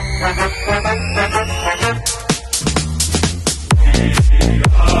Hello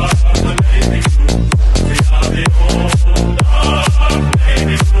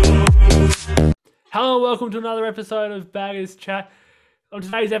and welcome to another episode of Baggers Chat. On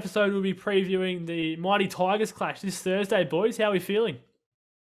today's episode, we'll be previewing the Mighty Tigers clash this Thursday, boys. How are we feeling?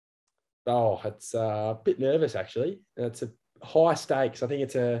 Oh, it's a bit nervous, actually. It's a high stakes. I think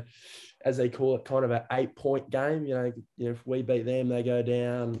it's as they call it, kind of an 8-point game. You know, if we beat them, they go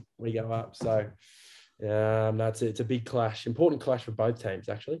down, we go up. So, it's a big clash, important clash for both teams,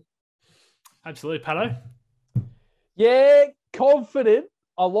 actually. Absolutely, Pato. Yeah, confident.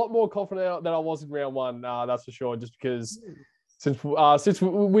 A lot more confident than I was in round one. That's for sure. Just because since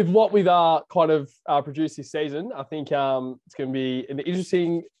with what we've produced this season, I think it's going to be an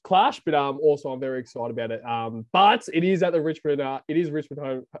interesting clash. But also I'm very excited about it. But it is at the Richmond. It is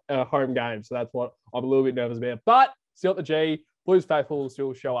Richmond home game, so that's what I'm a little bit nervous about. But still at the G, Blues faithful will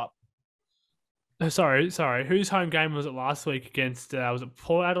still show up. Sorry. Whose home game was it last week against? Was it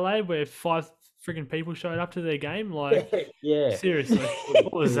Port Adelaide, where 5 freaking people showed up to their game? Like, yeah. Seriously,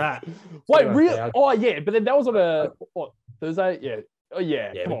 what was that? Wait, really? Oh, yeah. But then that was on a Thursday. Yeah. Oh,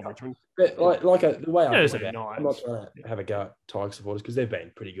 yeah. Come on, Richmond. But the way I think Thursday about night. I'm not trying to have a go at Tiger supporters because they've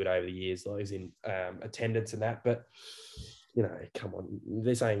been pretty good over the years, like as in attendance and that. But you know, come on,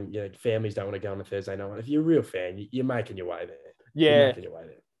 they're saying families don't want to go on a Thursday night. If you're a real fan, you're making your way there. Yeah, you're making your way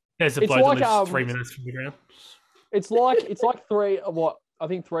there. There's a bloke that lives 3 minutes from the ground. It's like 3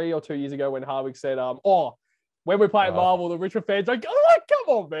 or 2 years ago when Harwick said, when we play at Marvel, the Richmond fans are like, oh,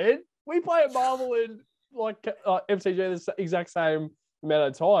 come on, man. We play at Marvel in MCG the exact same amount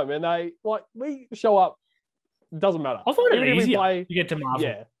of time. And we show up, it doesn't matter. I find it easier to get to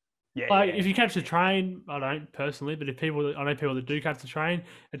Marvel. Yeah. If you catch the train, I don't personally, but I know people that do catch the train,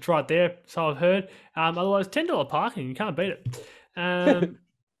 it's right there, so I've heard. Otherwise, $10 parking, you can't beat it.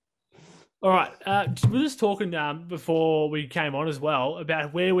 All right, we were just talking before we came on as well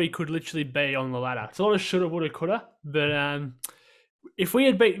about where we could literally be on the ladder. It's a lot of shoulda, woulda, coulda, but if we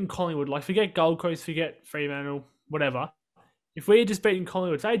had beaten Collingwood, like forget Gold Coast, forget Fremantle, whatever, if we had just beaten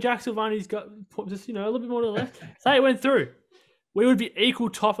Collingwood, say Jack Silvani's got just a little bit more to the left, say it went through, we would be equal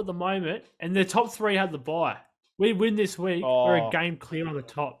top at the moment, and the top 3 had the bye. We win this week, we're a game clear on the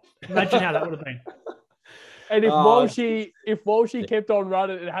top. Imagine how that would have been. And if Walshy kept on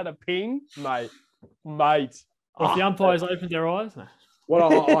running and had a ping, mate. Or if the umpires opened their eyes.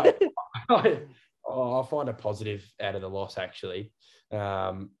 Well, I find a positive out of the loss, actually.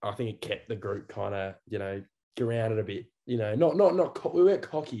 I think it kept the group kind of, grounded a bit. Not we weren't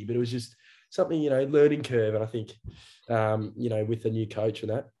cocky, but it was just something, learning curve. And I think, with the new coach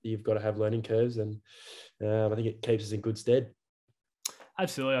and that, you've got to have learning curves. And I think it keeps us in good stead.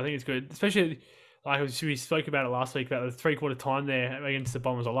 Absolutely. I think it's good, especially like we spoke about it last week about the 3/4 time there against the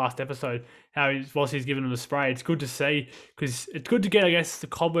Bombers, the last episode, how whilst he's giving them a spray, it's good to see because it's good to get, I guess, the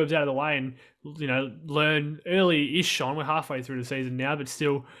cobwebs out of the way and, learn early-ish on. We're halfway through the season now, but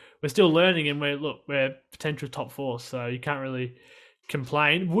we're still learning and we're potential top 4, so you can't really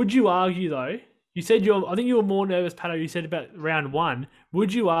complain. Would you argue, though, you said I think you were more nervous, Pato, you said about round 1.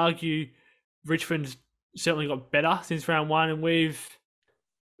 Would you argue Richmond's certainly got better since round 1 and we've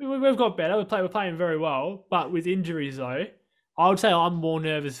got better. We're playing very well, but with injuries though, I would say I'm more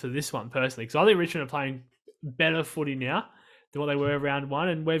nervous for this one personally because I think Richmond are playing better footy now than what they were round 1,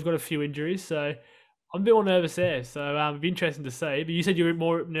 and we've got a few injuries, so I'm a bit more nervous there. So it'd be interesting to see. But you said you were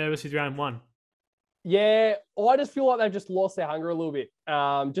more nervous with round 1. Yeah, I just feel like they've just lost their hunger a little bit,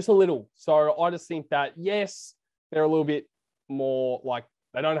 just a little. So I just think that yes, they're a little bit more like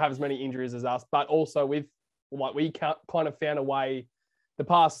they don't have as many injuries as us, but also we kind of found a way the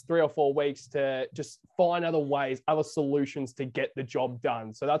past 3 or 4 weeks to just find other ways, other solutions to get the job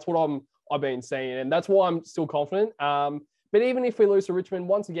done. So that's what I've been seeing, and that's why I'm still confident. But even if we lose to Richmond,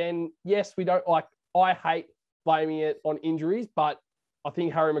 once again, yes, we don't I hate blaming it on injuries, but I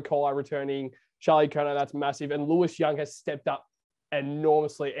think Harry Mackay returning, Charlie Curnow, that's massive, and Lewis Young has stepped up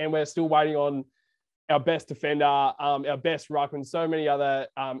enormously, and we're still waiting on our best defender, our best ruckman, so many other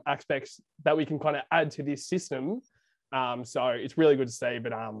aspects that we can kind of add to this system. So it's really good to see,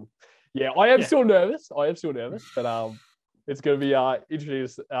 but I am still nervous. But it's going to be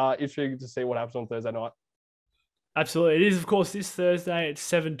interesting to see what happens on Thursday night. Absolutely, it is of course this Thursday at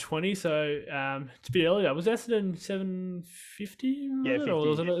 7:20, so it's a bit earlier. Was Essendon 7:50?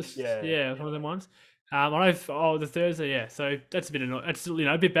 Yeah, one of them ones. I know. The Thursday, yeah. So that's a bit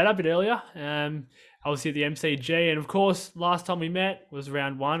a bit better, a bit earlier. Obviously at the MCG, and of course, last time we met was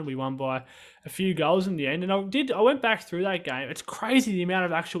round 1. We won by a few goals in the end, and I went back through that game. It's crazy the amount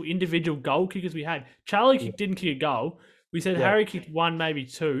of actual individual goal kickers we had. Charlie didn't kick a goal, We said Yeah. Harry kicked 1, maybe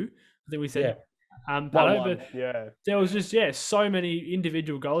 2. I think we said. One, But yeah. there was just so many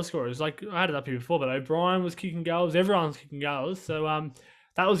individual goal scorers. Like I had it up here before, but O'Brien was kicking goals. Everyone's kicking goals. So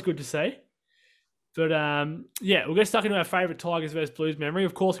that was good to see. But we'll get stuck into our favourite Tigers versus Blues memory.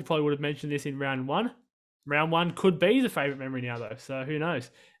 Of course, we probably would have mentioned this in round 1. Round 1 could be the favourite memory now, though. So who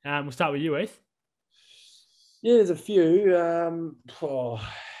knows? We'll start with you, Heath. Yeah, there's a few. Round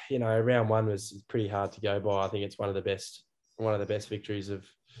 1 was pretty hard to go by. I think it's one of the best victories of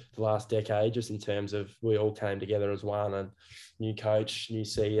the last decade, just in terms of we all came together as one, and new coach, new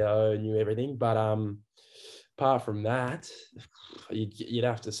CEO, new everything. But apart from that, you'd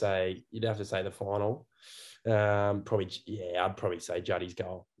have to say the final. I'd probably say Juddy's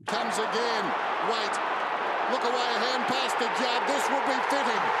goal. Comes again. Wait. Look away. A hand pass to Judd. This would be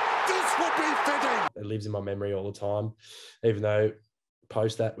fitting. It lives in my memory all the time, even though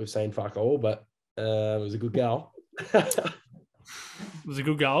post that we've seen fuck all, but it was a good goal. It was a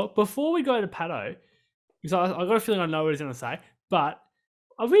good goal. Before we go to Pato, because I got a feeling I know what he's going to say, but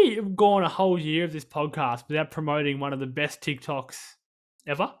have we gone a whole year of this podcast without promoting one of the best TikToks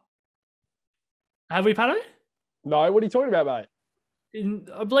ever? Have we, Pato? No, what are you talking about, mate?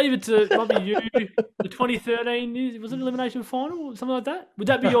 I believe it might be you, the 2013, was it elimination final or something like that? Would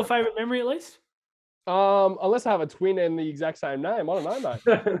that be your favourite memory at least? Unless I have a twin and the exact same name. I don't know, mate.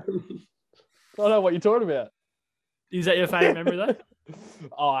 I don't know what you're talking about. Is that your favourite memory though?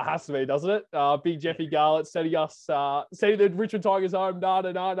 Oh, it has to be, doesn't it? Big Jeffy Garlett sending the Richmond Tigers home,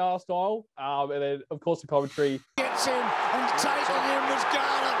 na style. And then, of course, the commentary. Gets in and taking him was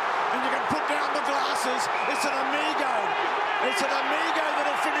Garlett. And you can put down the glasses. It's an amigo. It's an amigo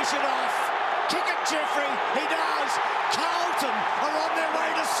that'll finish it off. Kick it, Jeffrey. He does. Carlton are on their way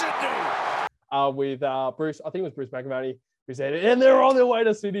to Sydney. With Bruce, I think it was Bruce McAvaney, who said, and they're on their way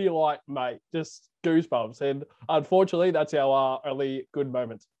to Sydney. Like, mate, just goosebumps. And unfortunately, that's our only good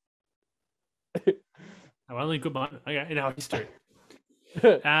moment. Our only good moment, okay, in our history.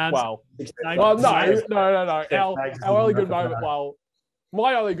 Well, no. Our only good moment. Well,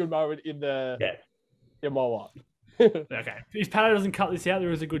 my only good moment in my life. Okay. If Pato doesn't cut this out,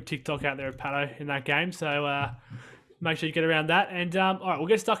 there is a good TikTok out there of Pato in that game. So make sure you get around that. And all right, we'll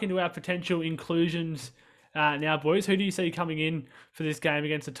get stuck into our potential inclusions now, boys. Who do you see coming in for this game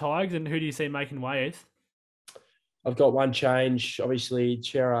against the Tigers, and who do you see making waves? I've got one change. Obviously,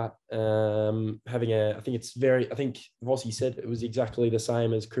 Chera having I think Vossi said it was exactly the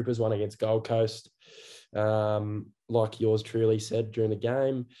same as Cripper's one against Gold Coast, like yours truly said during the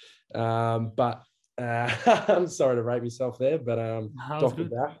game. But I'm sorry to rate myself there, but Dr.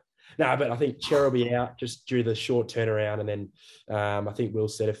 Back. No, but I think Chera will be out just due to the short turnaround, and then I think Will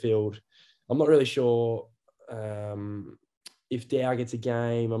Setterfield. I'm not really sure if Dow gets a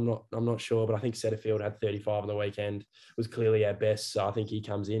game. I'm not sure, but I think Setterfield had 35 on the weekend. Was clearly our best, so I think he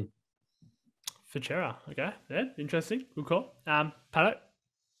comes in for Chera. Okay, yeah, interesting. Good call. Pato.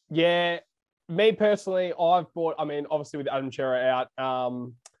 Yeah, me personally, obviously with Adam Chera out,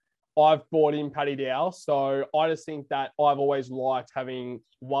 I've brought in Paddy Dow. So I just think that I've always liked having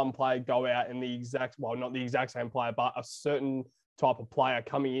one player go out and not the exact same player, but a certain type of player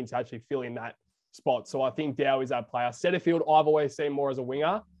coming in to actually fill in that spot. So I think Dow is that player. Setterfield, I've always seen more as a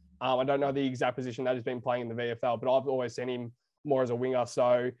winger. I don't know the exact position that he's been playing in the VFL, but I've always seen him more as a winger.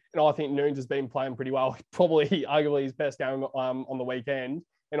 So, and I think Noons has been playing pretty well, probably arguably his best game on the weekend.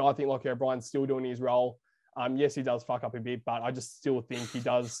 And I think Lockie O'Brien's still doing his role. Yes, he does fuck up a bit, but I just still think he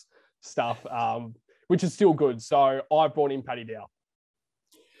does stuff, which is still good. So I brought in Paddy Dow.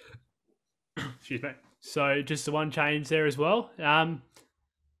 Excuse me. So just the one change there as well.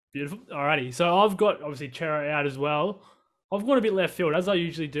 Beautiful. Alrighty. So I've got obviously Chera out as well. I've gone a bit left field, as I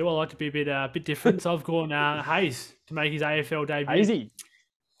usually do. I like to be a bit different. So I've gone Hayes to make his AFL debut. Easy.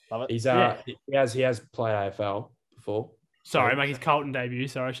 Love it. He has played AFL before. Sorry, make his Carlton debut.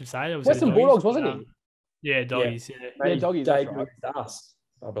 Sorry, I should say. Western Bulldogs, wasn't he? Yeah, Doggies. Yeah, Doggies. That's right. Us,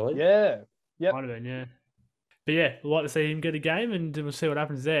 I believe. Yeah. Yep. Might have been, yeah. But yeah, we'd like to see him get a game, and we'll see what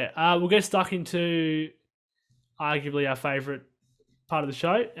happens there. We'll get stuck into arguably our favourite part of the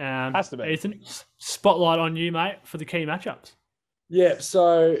show. Has to be. Ethan, spotlight on you, mate, for the key matchups. Yeah,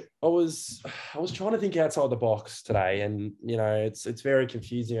 so I was trying to think outside the box today, and it's very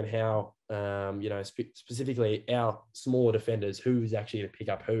confusing on how specifically our smaller defenders who's actually going to pick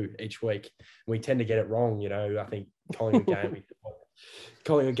up who each week. We tend to get it wrong. I think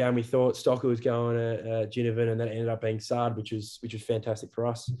Collingwood game we thought Stocker was going to Ginnivan, and then it ended up being Sard, which was fantastic for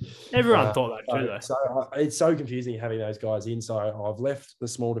us. Everyone thought that too, though. So it's so confusing having those guys in. So I've left the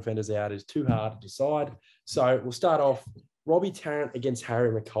small defenders out. It's too hard to decide. So we'll start off Robbie Tarrant against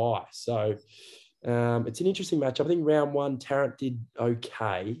Harry Mackay. So It's an interesting matchup. I think round one, Tarrant did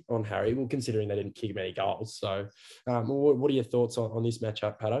okay on Harry, well, considering they didn't kick many goals. So what are your thoughts on this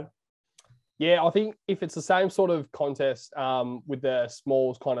matchup, Pato? Yeah, I think if it's the same sort of contest with the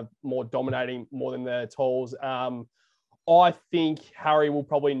smalls kind of more dominating more than the talls, I think Harry will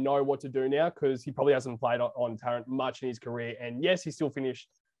probably know what to do now because he probably hasn't played on Tarrant much in his career. And yes, he still finished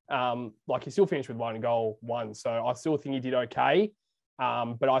with 1 goal, 1. So I still think he did okay.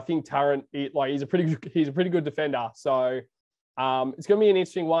 But I think Tarrant, he's a pretty good defender. So it's going to be an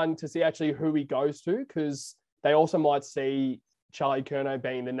interesting one to see actually who he goes to because they also might see Charlie Curnow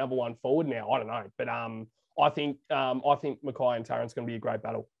being the number 1 forward now. I don't know, but I think Mackay and Tarrant's going to be a great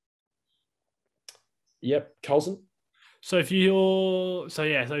battle. Yep, Colson. So so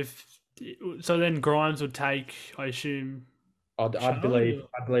then Grimes would take, I assume. I believe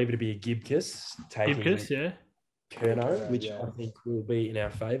it'd be a Gibcus taking Curnow, which I think will be in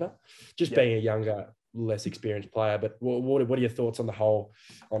our favour. Just being a younger, less experienced player. But what are your thoughts on the whole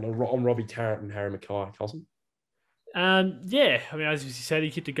on Robbie Tarrant and Harry Mackay, Colson? I mean, as you said,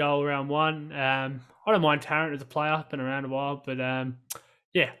 he kicked a goal round 1. I don't mind Tarrant as a player, been around a while, but I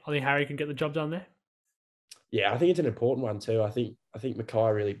think Harry can get the job done there. Yeah, I think it's an important one too. I think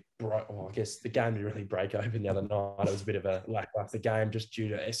Mackay really broke. Well, I guess the game didn't really break open the other night. It was a bit of a lackluster game just due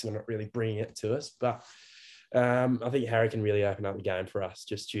to Essendon not really bringing it to us. But I think Harry can really open up the game for us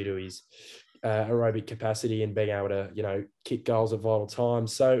just due to his aerobic capacity and being able to, kick goals at vital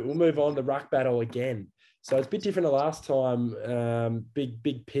times. So we'll move on to ruck battle again. So it's a bit different the last time.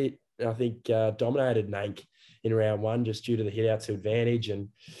 Big Pitt, I think, dominated Nank in round 1 just due to the hit out to advantage and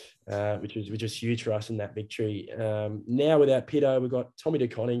which was huge for us in that victory. Now without Pitto, we've got Tommy De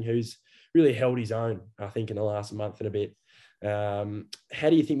Koning, who's really held his own, I think, in the last month and a bit. How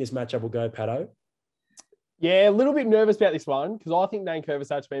do you think this matchup will go, Pato? Yeah, a little bit nervous about this one because I think Nane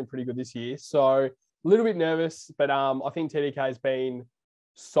Kurvisac's been pretty good this year. So a little bit nervous, but I think TDK has been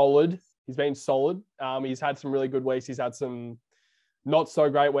solid. He's been solid. He's had some really good weeks. He's had some not so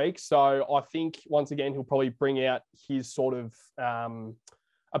great weeks. So I think once again, he'll probably bring out his sort of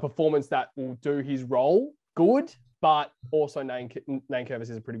a performance that will do his role good, but also Nane Kurvis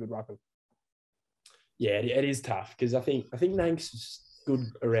is a pretty good ruckman. Yeah, it is tough because I think Nank's good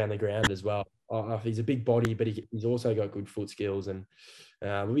around the ground as well. He's a big body, but he's also got good foot skills, and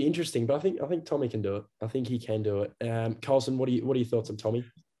it'll be interesting. But I think Tommy can do it. I think he can do it. Carlson, what are your thoughts on Tommy?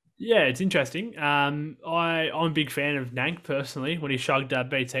 Yeah, it's interesting. I'm a big fan of Nank personally. When he shrugged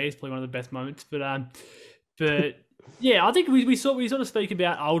BT, it's probably one of the best moments. But yeah, I think we sort of speak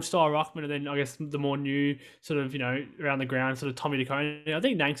about old style ruckman, and then I guess the more new sort of around the ground sort of Tommy De Koning. I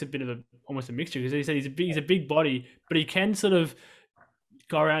think Nank's a bit of almost a mixture because he said he's a big body, but he can sort of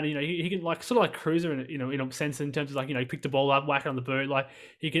go around. He can sort of like cruiser in a sense in terms of pick the ball up, whack it on the boot. Like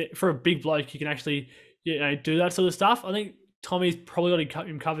he can, for a big bloke, he can actually do that sort of stuff. I think Tommy's probably got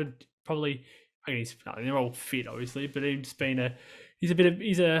him covered. Probably, I mean, they're all fit obviously, but he's been I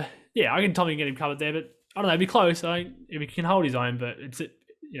can Tommy get him covered there, but I don't know, it'd be close. I think if he can hold his own, but it's a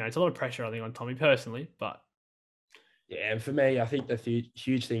lot of pressure I think on Tommy personally. But yeah, and for me, I think the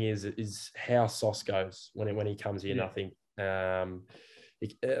huge thing is how Sauce goes when he comes in. Yeah. I think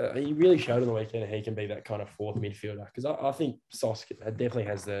he really showed on the weekend he can be that kind of fourth midfielder because I think Sauce definitely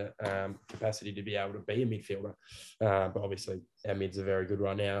has the capacity to be able to be a midfielder. But obviously our mids are very good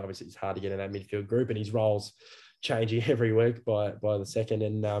right now. Obviously it's hard to get in that midfield group, and his role's changing every week by the second.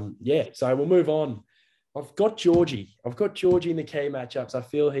 And so we'll move on. I've got Georgie in the key matchups. I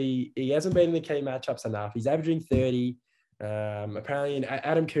feel he hasn't been in the key matchups enough. He's averaging 30. Apparently,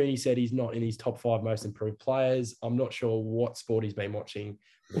 Adam Cooney said he's not in his top 5 most improved players. I'm not sure what sport he's been watching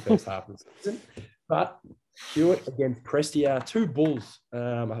for the first half of the season. But Hewitt against Prestia, 2 Bulls.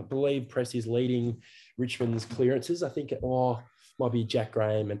 I believe Prestia's leading Richmond's clearances. I think it might be Jack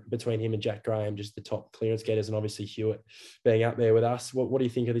Graham, and between him and Jack Graham, just the top clearance getters, and obviously Hewitt being up there with us. What do you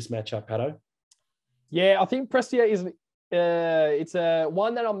think of this matchup, Pato? Yeah, I think Prestia is it's a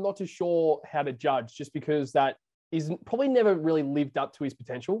one that I'm not too sure how to judge, just because that is probably never really lived up to his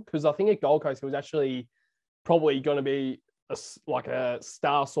potential. Because I think at Gold Coast he was actually probably going to be a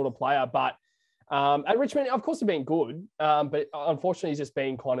star sort of player, but at Richmond, of course, he's been good, but unfortunately he's just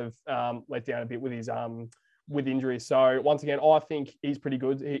been kind of let down a bit with his with injuries. So once again, I think he's pretty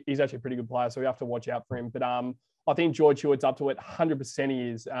good. He's actually a pretty good player, so we have to watch out for him. But I think George Hewitt's up to it. 100% he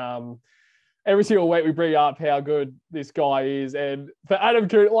is. Every single week we bring up how good this guy is. And for Adam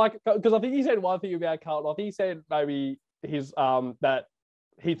Coon, because I think he said one thing about Carlton. I think he said maybe his that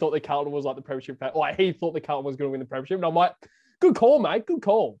he thought that Carlton was like the premiership. He thought that Carlton was going to win the premiership. And I'm like, good call, mate. Good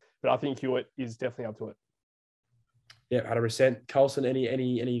call. But I think Hewitt is definitely up to it. Yeah, 100%. Colson,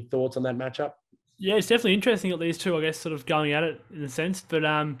 any thoughts on that matchup? Yeah, it's definitely interesting that these two, I guess, sort of going at it in a sense. But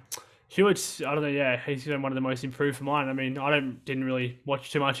Hewitt's, I don't know, yeah, he's one of the most improved for mine. I mean, didn't really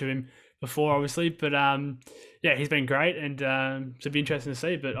watch too much of him before, obviously, but yeah, he's been great, and it'll be interesting to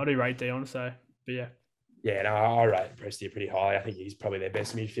see. But I do rate Dion, so but yeah. Yeah, no, I rate Prestia pretty high. I think he's probably their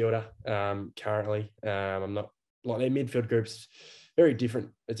best midfielder currently. I'm not like their midfield group's very different.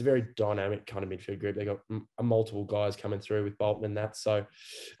 It's a very dynamic kind of midfield group. They got multiple guys coming through with Bolton and that. So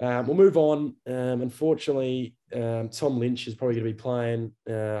we'll move on. Unfortunately, Tom Lynch is probably going to be playing.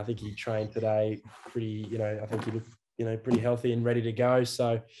 I think he trained today. Pretty, I think he looked, pretty healthy and ready to go.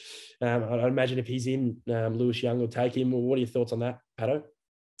 So I imagine if he's in, Lewis Young will take him. Well, what are your thoughts on that, Pato?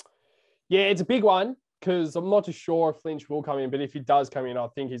 Yeah, it's a big one because I'm not too sure if Lynch will come in, but if he does come in, I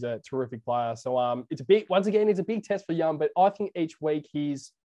think he's a terrific player. So it's a big test for Young, but I think each week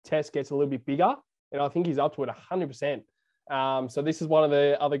his test gets a little bit bigger, and I think he's up to it 100%. So this is one of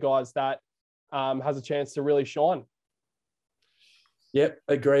the other guys that has a chance to really shine. Yep,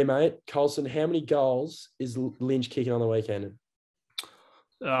 agree, mate. Colson, how many goals is Lynch kicking on the weekend?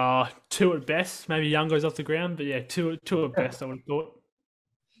 2 at best. Maybe Young goes off the ground, but yeah, two at best, I would have thought.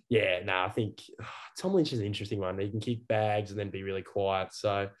 Yeah, no, I think Tom Lynch is an interesting one. He can kick bags and then be really quiet.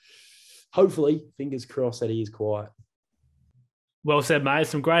 So hopefully, fingers crossed that he is quiet. Well said, mate.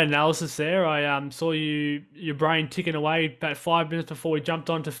 Some great analysis there. I saw your brain ticking away about 5 minutes before we jumped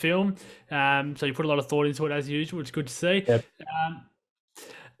on to film. So you put a lot of thought into it as usual, which is good to see. Yep.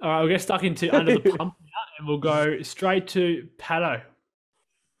 All right, we'll get stuck into Under the Pump now, and we'll go straight to Pato.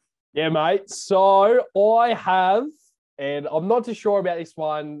 Yeah, mate. So I have, and I'm not too sure about this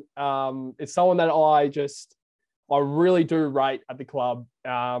one. It's someone that I really do rate at the club.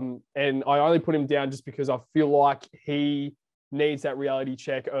 And I only put him down just because I feel like he needs that reality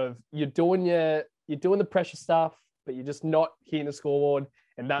check of you're doing the pressure stuff, but you're just not hitting the scoreboard.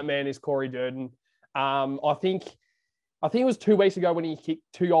 And that man is Corey Durden. I think it was 2 weeks ago when he kicked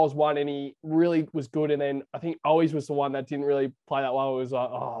 2 goals, 1, and he really was good. And then I think Owies was the one that didn't really play that well. It was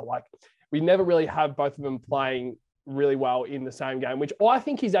like, we never really have both of them playing really well in the same game, which I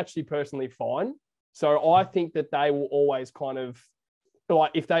think is actually personally fine. So I think that they will always kind of, like,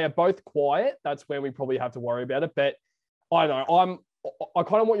 if they are both quiet, that's when we probably have to worry about it. But I don't know. I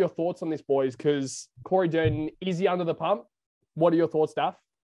kind of want your thoughts on this, boys, because Corey Durden, is he under the pump? What are your thoughts, Daff?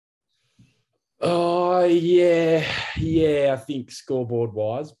 Oh, yeah, I think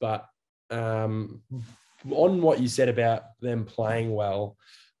scoreboard-wise. But on what you said about them playing well,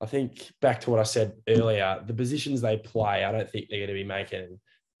 I think back to what I said earlier, the positions they play, I don't think they're going to be making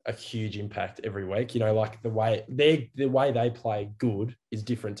a huge impact every week. Like the way they play good is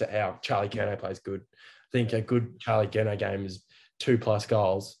different to how Charlie Curnow plays good. I think a good Charlie Curnow game is 2+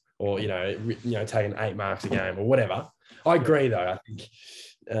 goals, or taking 8 marks a game or whatever. I agree though. I think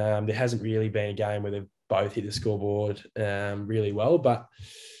there hasn't really been a game where they've both hit the scoreboard really well, but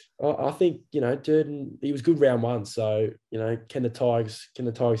I think Durden, he was good round 1. So can the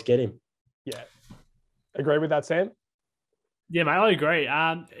Tigers get him? Yeah, agree with that, Sam. Yeah, mate, I agree.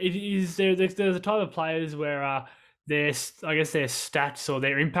 There's a type of players where their stats or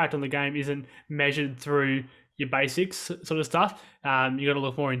their impact on the game isn't measured through your basics sort of stuff. You got to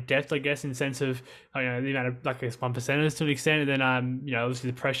look more in depth, I guess, in the sense of the amount of, I guess, 1%ers to an extent, and then obviously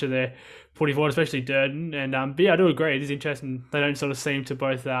the pressure they're putting forward, especially Durden. And but yeah, I do agree. It is interesting. They don't sort of seem to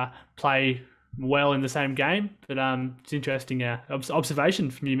both play well in the same game, but it's interesting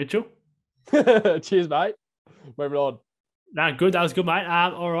observation from you, Mitchell. Cheers, mate. Moving on. No, good. That was good, mate.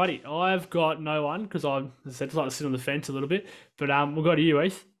 Alrighty, I've got no one because I just like to sit on the fence a little bit. But we'll go to you,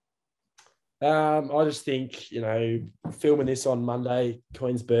 Heath. I just think, filming this on Monday,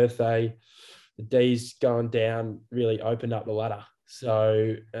 Queen's birthday, the D's going down really opened up the ladder.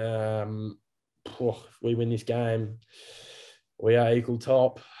 So if we win this game, we are equal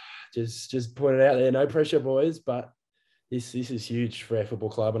top. Just put it out there. No pressure, boys. But this is huge for our football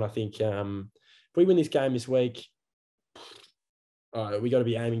club. And I think if we win this game this week, we got to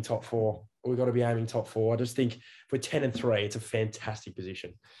be aiming top 4. I just think if we're 10-3, it's a fantastic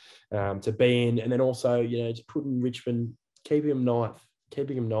position to be in. And then also, just putting Richmond, keeping them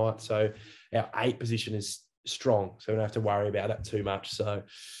ninth. So our 8 position is strong. So we don't have to worry about that too much. So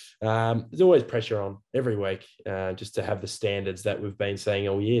there's always pressure on every week just to have the standards that we've been seeing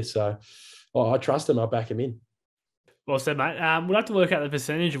all year. So I trust them. I'll back them in. Well said, mate. We'll have to work out the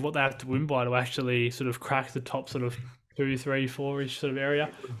percentage of what they have to win by to actually sort of crack the top sort of 2, 3, 4-ish sort of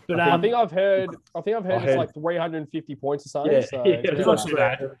area. But I think I've heard it's like 350 points or something. Yeah, so it's not too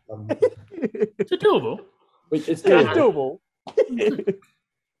bad. It's doable. It's doable.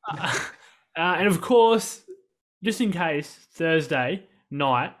 And of course, just in case, Thursday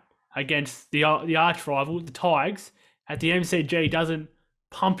night, against the arch rival, the Tigers, at the MCG doesn't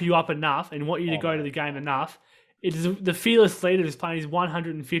pump you up enough and want you to go to the game enough. It is the fearless leader is playing his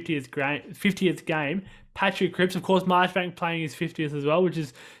 50th game. Patrick Cripps, of course, Marchbank playing his 50th as well, which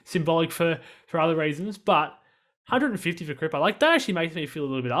is symbolic for other reasons. But 150 for Cripper, like that actually makes me feel a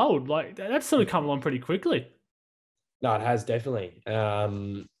little bit old. Like that's sort of come along pretty quickly. No, it has definitely. He's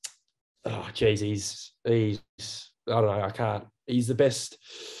I don't know. I can't. He's the best.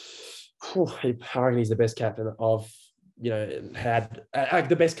 I reckon he's the best captain I've had.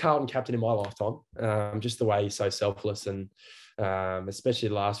 The best Carlton captain in my lifetime. Just the way he's so selfless and especially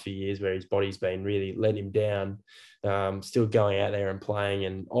the last few years where his body's been really letting him down. Still going out there and playing,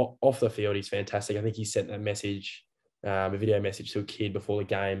 and off the field he's fantastic. I think he sent that message, a video message to a kid before the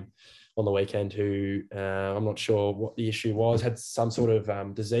game on the weekend who I'm not sure what the issue was, had some sort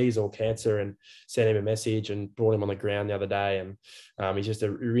of disease or cancer, and sent him a message and brought him on the ground the other day. And he's just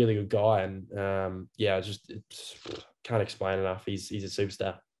a really good guy. And can't explain enough. He's a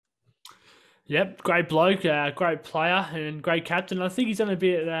superstar. Yep, great bloke, great player, and great captain. I think he's going to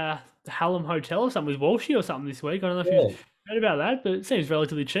be at the Hallam Hotel or something with Walshy or something this week. I don't know if you've heard about that, but it seems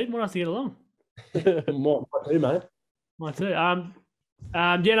relatively cheap. Might have to get along. Might do, mate. Might do.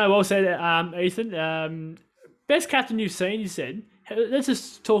 Well said, Ethan. Best captain you've seen, you said. Let's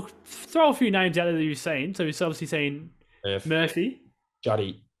just throw a few names out there that you've seen. So you've obviously seen Murphy.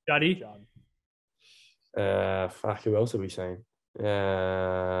 Juddy. Who else have we seen? Same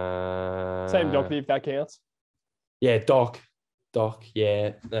Doc, if that counts. Yeah, Doc,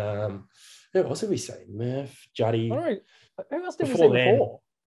 yeah. Who else have we seen? Murph, Juddy. Who else did we see before?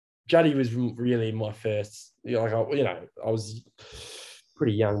 Juddy was really my first. I was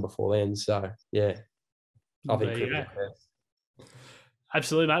pretty young before then, so yeah. I think Cripper.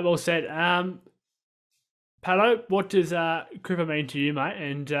 Absolutely, mate. Well said. Pato, what does Cripper mean to you, mate?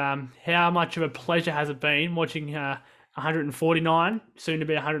 And how much of a pleasure has it been watching 149, soon to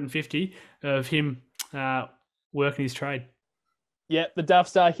be 150, of him working his trade? Yeah, the Duff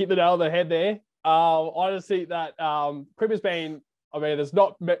Star hit the nail on the head there. I just think that Cripper's been. I mean, there's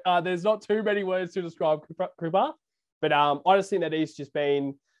not too many words to describe Cripper, but I just think that he's just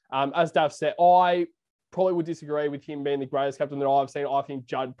been, as Duff said, I probably would disagree with him being the greatest captain that I've seen. I think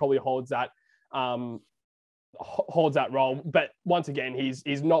Judd probably holds that role, but once again,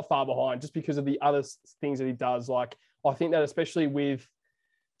 he's not far behind just because of the other things that he does. Like, I think that especially with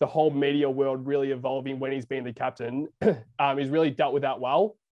the whole media world really evolving when he's been the captain, he's really dealt with that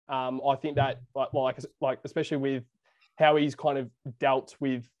well. I think that like especially with how he's kind of dealt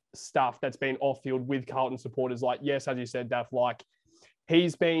with stuff that's been off field with Carlton supporters. Like, yes, as you said, Daff, like he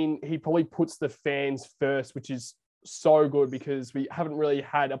probably puts the fans first, which is so good because we haven't really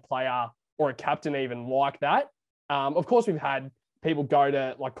had a player or a captain even like that. Of course, we've had people go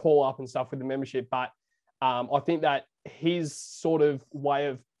to like call up and stuff with the membership, but I think that his sort of way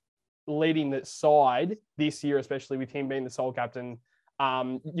of leading the side this year, especially with him being the sole captain,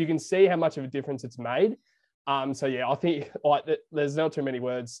 you can see how much of a difference it's made. So yeah, I think there's not too many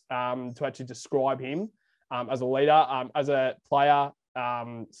words to actually describe him as a leader, as a player.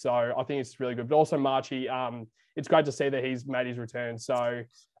 So I think it's really good. But also Marchie, it's great to see that he's made his return. So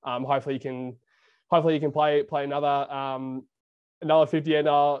hopefully he can play another 50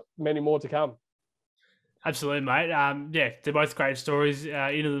 and many more to come. Absolutely, mate. They're both great stories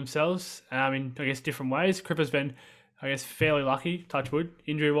in of themselves. In I guess different ways. Cripper's been, I guess, fairly lucky, touch wood,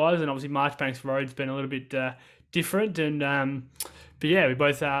 injury-wise, and obviously Marchbank's road's been a little bit different. But we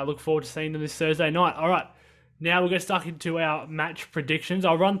both look forward to seeing them this Thursday night. All right, now we'll get stuck into our match predictions.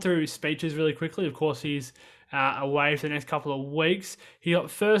 I'll run through speeches really quickly. Of course, he's away for the next couple of weeks. He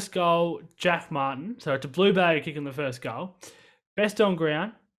got first goal, Jack Martin. So it's a blue bag kicking the first goal. Best on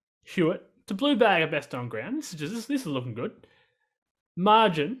ground, Hewitt. It's a blue bag of best on ground. This is looking good.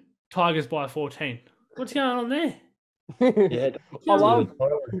 Margin, Tigers by 14. What's going on there? Yeah, I love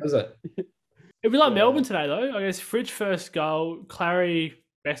does it? It'd be like Melbourne today, though. I guess Fridge first goal, Clary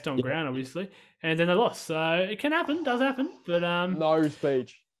best on ground, obviously, and then they lost. So it can happen, does happen. But no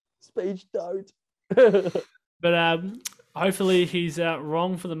speech don't. But hopefully he's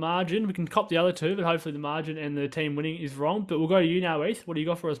wrong for the margin. We can cop the other two, but hopefully the margin and the team winning is wrong. But we'll go to you now, Heath. What do you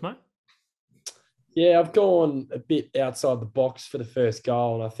got for us, mate? Yeah, I've gone a bit outside the box for the first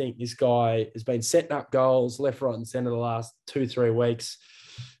goal, and I think this guy has been setting up goals left, right, and centre the last 2-3 weeks,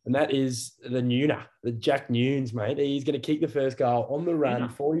 and that is the Jack Nunes, mate. He's going to kick the first goal on the run,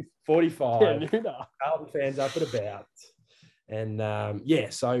 45. Yeah, Carlton fans up and about, and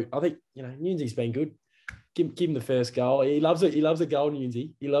so I think Nunesy's been good. give him the first goal. He loves it. He loves a goal,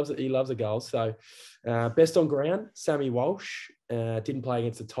 Newsy. He loves it. He loves a goal. So best on ground, Sammy Walsh. Didn't play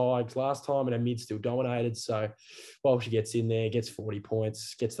against the Tigers last time, and our mid still dominated. So Walsh gets in there, gets 40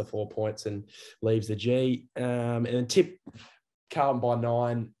 points, gets the 4 points, and leaves the G. And then tip Carlton by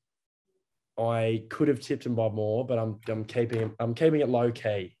 9. I could have tipped him by more, but I'm keeping it low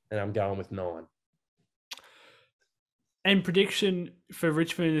key, and I'm going with 9. And prediction for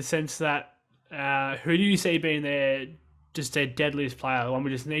Richmond in the sense that who do you see being just their deadliest player, the one we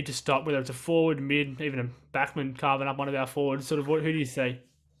just need to stop, whether it's a forward, mid, even a backman carving up one of our forwards? Sort of who do you see?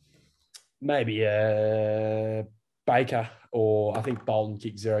 Maybe Baker, or I think Bolton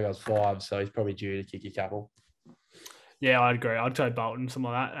kicked 0 goals 5, so he's probably due to kick a couple. Yeah, I'd agree. I'd go Bolton,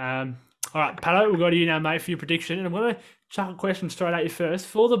 something like that. All right, Pato, we'll go to you now, mate, for your prediction. And I'm going to chuck a question straight at you first.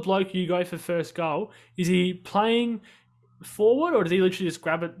 For the bloke you go for first goal, is he playing forward, or does he literally just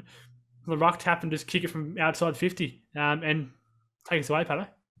grab it from the ruck tap and just kick it from outside 50 and take us away, Pato?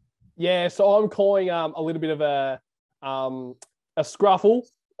 Yeah, so I'm calling a little bit of a scruffle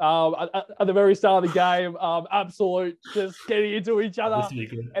at the very start of the game. Absolute just getting into each other.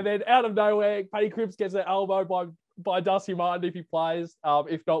 And then out of nowhere, Paddy Cripps gets an elbow by Dusty Martin if he plays.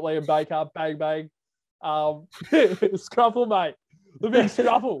 If not, Liam Baker, bang, bang. Scruffle, mate. The big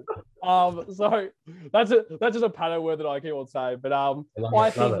scruffle. So that's just a pattern word that I keep on saying. But I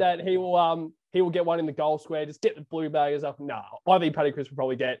think that he will get one in the goal square, just get the blue baggers up. No, I think Paddy Cripps will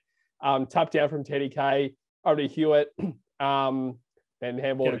probably get tapped down from Teddy K over to Hewitt, then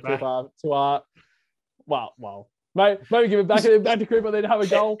handball to Cripper to Art. Well, maybe give it back to Cripper, then have a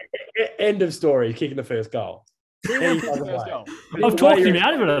goal. End of story. Kicking the first goal. First goal. I've talked him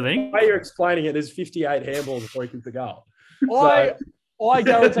out of it, I think. The way you're explaining it, there's 58 handballs before he kicks the goal. I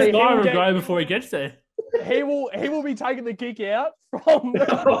guarantee he will go before he gets there. He will be taking the kick out from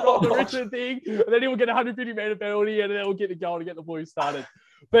the Richmond thing, and then he will get a 150-metre penalty, and then he'll get the goal to get the Blues started.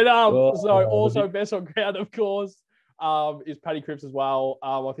 But also best on ground, of course, is Paddy Cripps as well.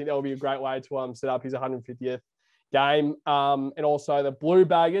 I think that will be a great way to set up his 150th game. And also the Blue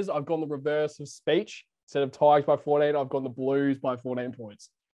Baggers, I've gone the reverse of speech. Instead of Tigers by 14, I've gone the Blues by 14 points.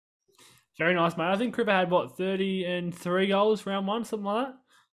 Very nice, mate. I think Cripper had, 33 goals round 1, something like that?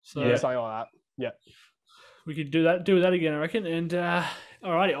 So yeah, something like that. Yeah. We could do that again, I reckon. And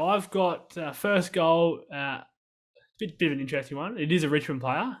alrighty, I've got first goal, bit of an interesting one. It is a Richmond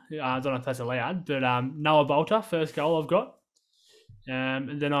player. I don't know if that's allowed, but Noah Bolter, first goal I've got.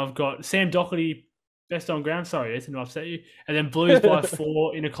 And then I've got Sam Doherty, best on ground. Sorry, Ethan, to upset you. And then Blues by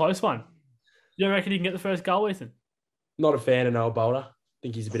 4 in a close one. You don't reckon he can get the first goal, Ethan? Not a fan of Noah Bolter. I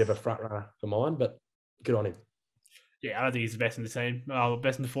think he's a bit of a front runner for mine, but good on him. Yeah, I don't think he's the best in the team.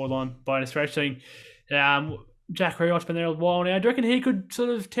 Best in the forward line by a stretch. Jack Riott's been there a while now. Do you reckon he could sort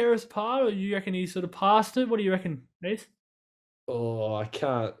of tear us apart, or you reckon he's sort of past it? What do you reckon, Heath? Oh, I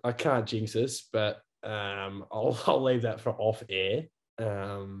can't jinx us, but I'll leave that for off air.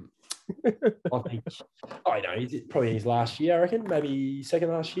 I think he's probably in his last year, I reckon, maybe second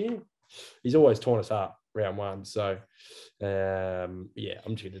last year. He's always torn us up round 1. So I'm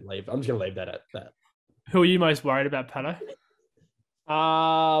just gonna leave that at that. Who are you most worried about, Pato?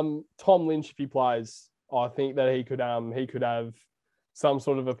 Tom Lynch, if he plays, I think that he could have some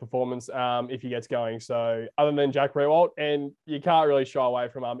sort of a performance if he gets going. So other than Jack Riewoldt, and you can't really shy away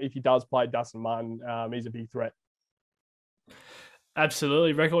from if he does play Dustin Martin, he's a big threat.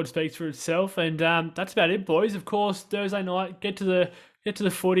 Absolutely, record speaks for itself, and that's about it, boys. Of course, Thursday night get to the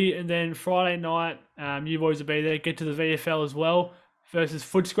footy, and then Friday night you boys will be there. Get to the VFL as well versus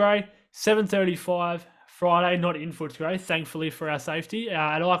Footscray, 7:35 Friday, not in Footscray, thankfully for our safety,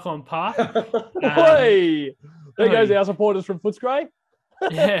 at Icon Park. Hey, there goes our supporters from Footscray.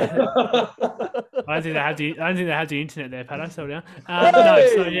 Yeah, I don't think they have the internet there, Pato. Slow down.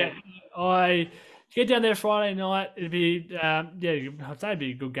 I get down there Friday night. It'd be I'd say it'd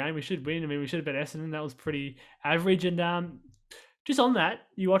be a good game. We should win. I mean, we should have bet Essendon. That was pretty average. And just on that,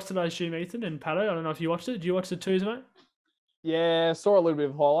 you watched it, I assume, Ethan and Pato. I don't know if you watched it. Did you watch the twos, mate? Yeah, saw a little bit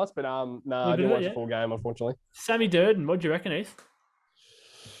of highlights, but I didn't watch the full game, unfortunately. Sammy Durden, what do you reckon, Heath?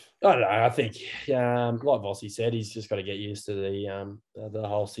 I don't know. I think, like Vossi said, he's just got to get used to the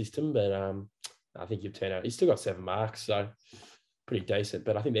whole system. But I think you've turned out. He's still got 7 marks, so pretty decent.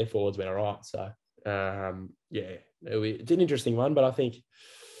 But I think their forwards went all right. So it's an interesting one. But I think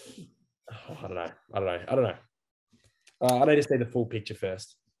I don't know. I need to see the full picture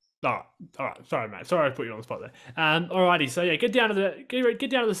first. All right. Sorry, mate. Sorry I put you on the spot there. Alrighty. So yeah, get down to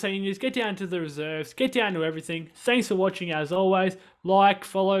the seniors, get down to the reserves, get down to everything. Thanks for watching as always. Like,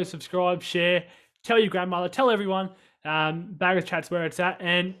 follow, subscribe, share, tell your grandmother, tell everyone. Baggers Chat's where it's at.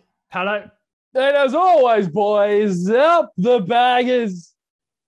 And Pato, And as always, boys, up the baggers.